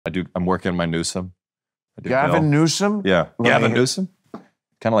I'm working on my Newsom. Gavin Newsom? Yeah. Gavin Newsom?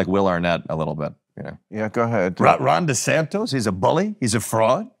 Kind of like Will Arnett a little bit. You know. Yeah, go ahead. Ron DeSantis, he's a bully. He's a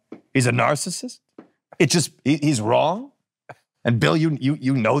fraud. He's a narcissist. He's wrong. And Bill,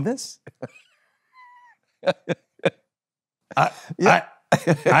 you know this? I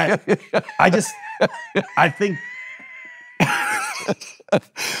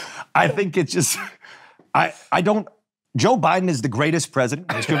think it's just, Joe Biden is the greatest president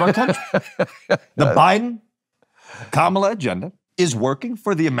in the history of our country. The Biden-Kamala agenda is working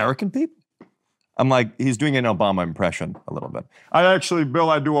for the American people. I'm like, he's doing an Obama impression a little bit. Bill,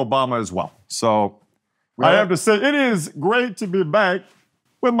 I do Obama as well. So I have to say, it is great to be back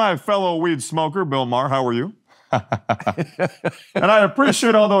with my fellow weed smoker, Bill Maher. How are you? And I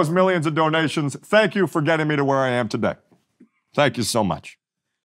appreciate all those millions of donations. Thank you for getting me to where I am today. Thank you so much.